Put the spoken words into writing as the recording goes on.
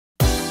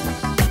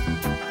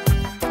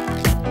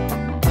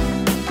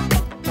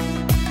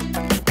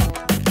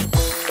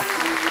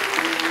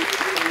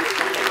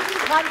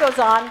goes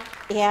on,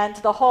 and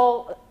the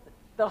whole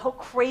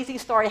crazy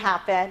story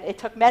happened. It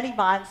took many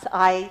months.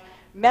 I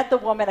met the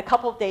woman a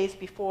couple of days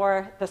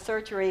before the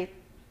surgery.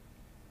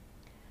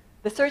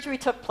 The surgery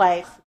took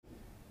place.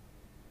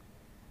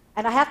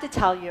 And I have to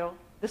tell you,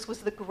 this was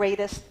the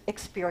greatest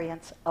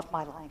experience of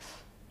my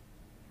life.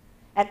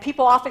 And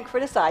people often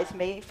criticize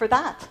me for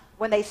that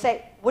when they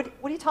say, what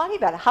are you talking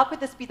about? How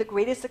could this be the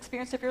greatest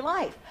experience of your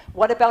life?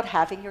 What about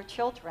having your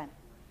children?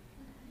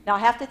 Now, I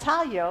have to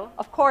tell you,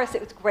 of course,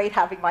 it was great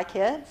having my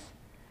kids,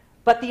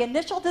 but the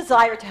initial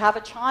desire to have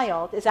a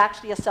child is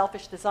actually a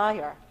selfish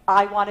desire.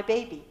 I want a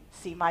baby.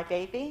 See my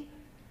baby?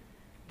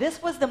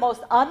 This was the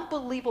most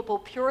unbelievable,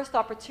 purest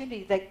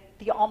opportunity that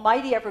the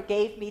Almighty ever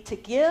gave me to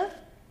give,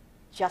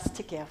 just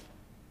to give.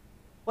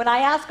 When I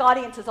ask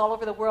audiences all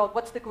over the world,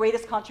 what's the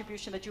greatest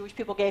contribution the Jewish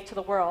people gave to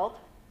the world?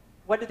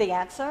 What do they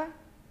answer?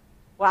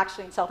 Well,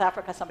 actually, in South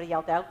Africa, somebody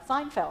yelled out,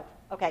 Seinfeld.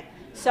 Okay,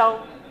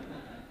 so,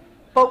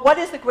 but what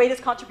is the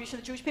greatest contribution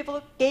the Jewish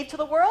people gave to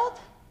the world?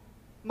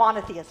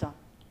 Monotheism.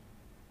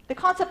 The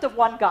concept of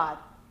one God.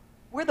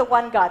 We're the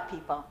one God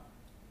people.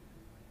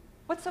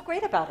 What's so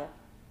great about it?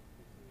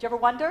 Do you ever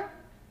wonder?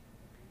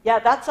 Yeah,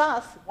 that's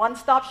us.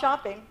 One-stop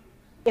shopping.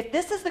 If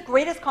this is the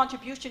greatest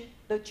contribution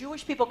the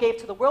Jewish people gave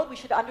to the world, we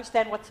should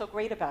understand what's so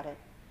great about it.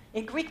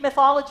 In Greek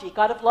mythology,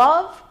 God of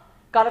love,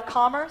 God of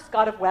commerce,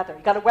 God of weather.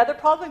 You got a weather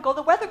problem, go to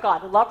the weather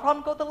god. A love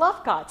problem, go to the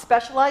love god.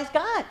 Specialized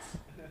gods.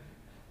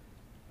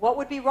 What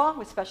would be wrong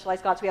with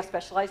specialized gods? We have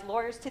specialized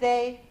lawyers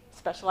today,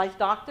 specialized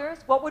doctors.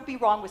 What would be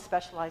wrong with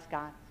specialized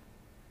gods?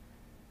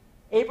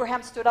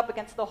 Abraham stood up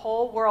against the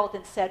whole world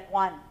and said,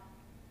 one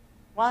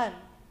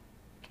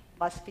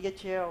must be a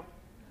Jew.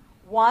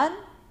 One,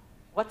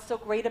 what's so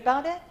great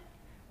about it?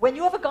 When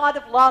you have a God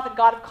of love and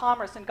God of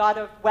commerce and God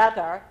of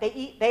weather,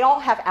 they all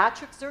have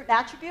certain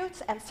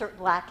attributes and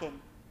certain lacking.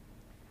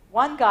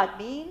 One God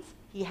means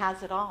he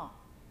has it all.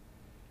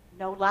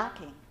 No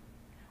lacking.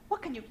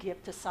 What can you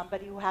give to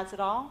somebody who has it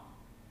all?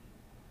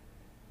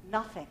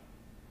 Nothing.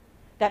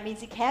 That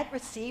means he can't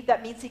receive.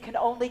 That means he can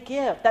only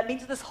give. That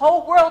means this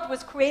whole world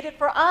was created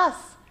for us,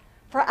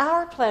 for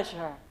our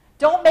pleasure.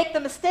 Don't make the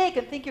mistake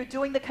and think you're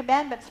doing the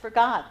commandments for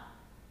God.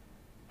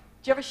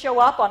 Do you ever show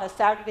up on a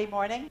Saturday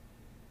morning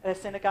at a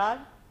synagogue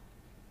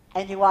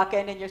and you walk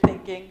in and you're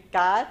thinking,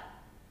 God,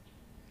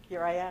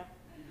 here I am.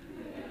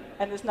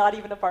 And there's not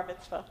even a bar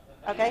mitzvah,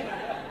 okay?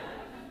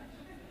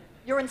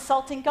 You're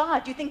insulting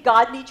God. Do you think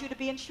God needs you to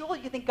be in shul? Do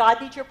you think God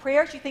needs your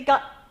prayers? Do you think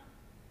God...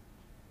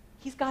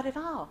 He's got it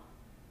all.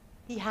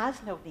 He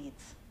has no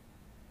needs.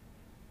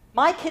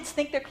 My kids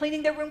think they're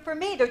cleaning their room for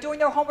me. They're doing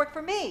their homework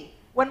for me.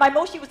 When my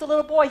Moshe was a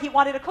little boy, he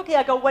wanted a cookie.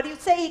 I go, what do you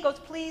say? He goes,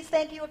 please,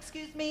 thank you,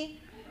 excuse me.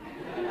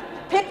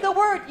 Pick the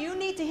word you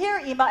need to hear,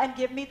 Ima, and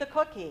give me the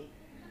cookie.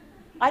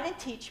 I didn't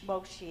teach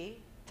Moshe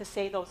to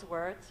say those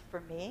words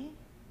for me.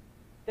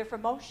 They're for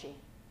Moshe.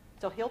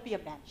 So he'll be a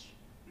mensch.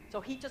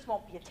 So he just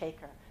won't be a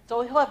taker.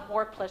 So he'll have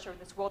more pleasure in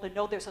this world and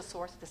know there's a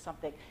source to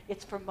something.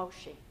 It's for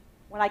Moshe.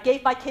 When I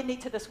gave my kidney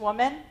to this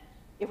woman,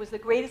 it was the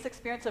greatest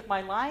experience of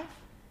my life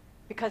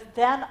because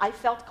then I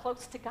felt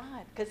close to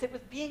God because it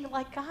was being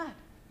like God.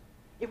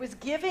 It was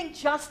giving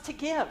just to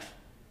give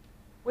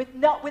with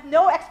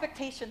no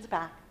expectations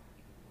back.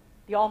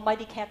 The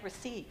Almighty can't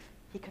receive.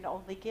 He can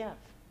only give.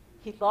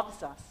 He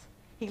loves us.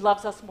 He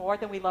loves us more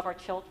than we love our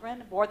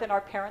children, more than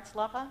our parents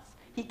love us.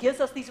 He gives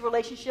us these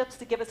relationships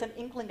to give us an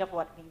inkling of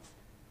what it means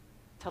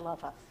to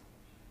love us.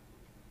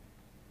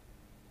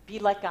 Be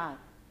like God.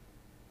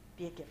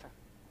 Be a giver.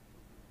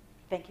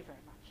 Thank you very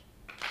much.